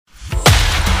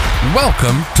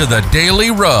Welcome to the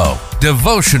Daily Row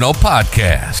Devotional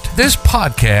Podcast. This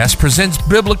podcast presents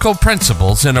biblical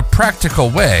principles in a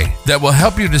practical way that will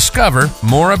help you discover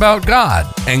more about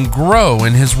God and grow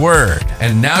in His Word.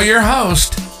 And now your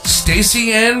host,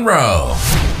 Stacey Ann Rowe.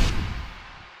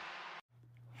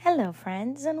 Hello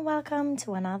friends, and welcome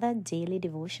to another daily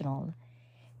devotional.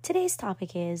 Today's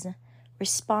topic is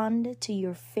respond to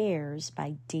your fears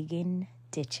by digging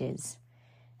ditches.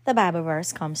 The Bible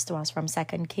verse comes to us from 2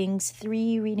 Kings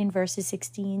 3, reading verses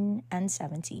 16 and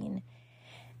 17.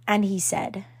 And he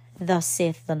said, Thus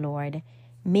saith the Lord,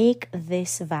 make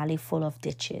this valley full of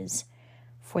ditches.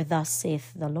 For thus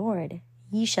saith the Lord,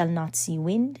 ye shall not see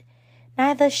wind,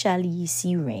 neither shall ye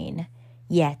see rain.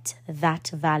 Yet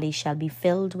that valley shall be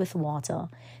filled with water,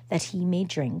 that he may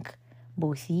drink,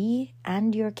 both ye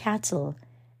and your cattle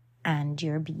and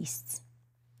your beasts.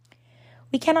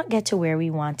 We cannot get to where we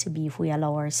want to be if we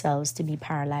allow ourselves to be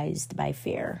paralyzed by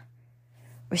fear.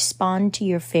 Respond to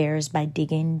your fears by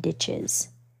digging ditches.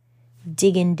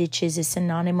 Digging ditches is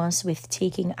synonymous with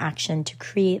taking action to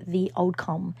create the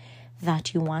outcome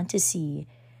that you want to see,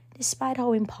 despite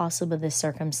how impossible the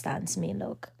circumstance may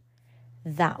look.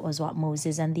 That was what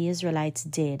Moses and the Israelites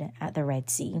did at the Red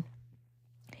Sea.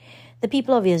 The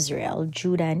people of Israel,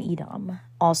 Judah and Edom,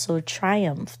 also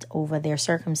triumphed over their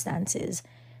circumstances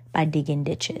by digging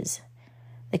ditches.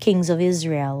 The kings of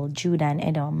Israel, Judah and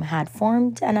Edom, had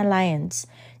formed an alliance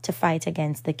to fight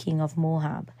against the king of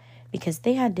Moab because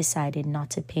they had decided not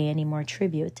to pay any more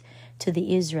tribute to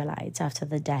the Israelites after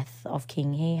the death of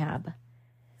King Ahab.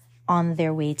 On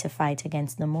their way to fight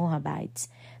against the Moabites,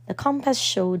 the compass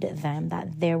showed them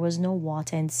that there was no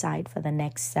water in sight for the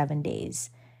next 7 days.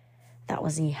 That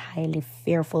was a highly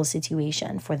fearful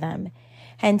situation for them.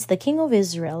 Hence, the king of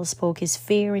Israel spoke his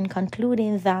fear in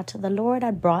concluding that the Lord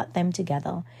had brought them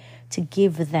together to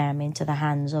give them into the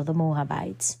hands of the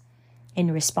Moabites.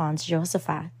 In response,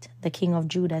 Jehoshaphat, the king of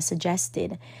Judah,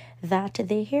 suggested that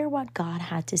they hear what God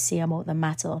had to say about the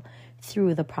matter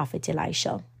through the prophet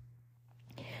Elisha.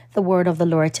 The word of the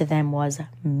Lord to them was,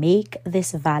 make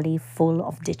this valley full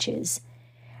of ditches.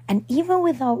 And even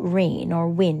without rain or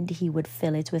wind, he would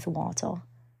fill it with water.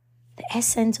 The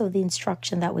essence of the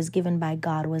instruction that was given by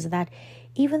God was that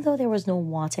even though there was no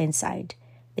water inside,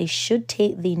 they should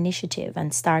take the initiative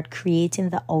and start creating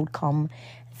the outcome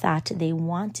that they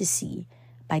want to see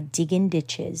by digging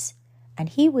ditches, and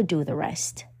he would do the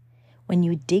rest. When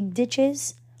you dig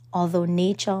ditches, although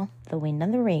nature, the wind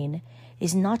and the rain,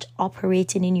 is not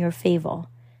operating in your favor,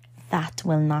 that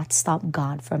will not stop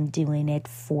God from doing it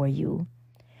for you.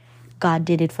 God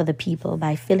did it for the people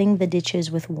by filling the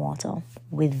ditches with water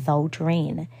without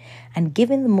rain and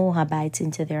giving the Moabites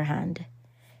into their hand.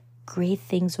 Great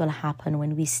things will happen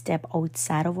when we step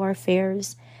outside of our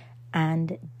fears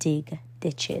and dig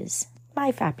ditches.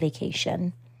 Life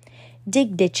application.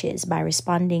 Dig ditches by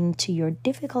responding to your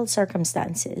difficult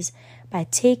circumstances, by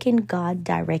taking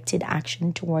God-directed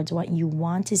action towards what you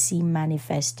want to see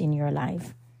manifest in your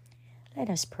life. Let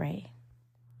us pray.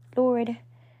 Lord,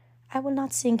 I will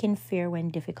not sink in fear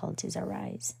when difficulties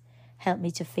arise. Help me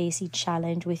to face each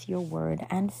challenge with your word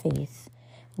and faith.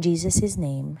 In Jesus'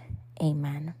 name,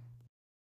 amen.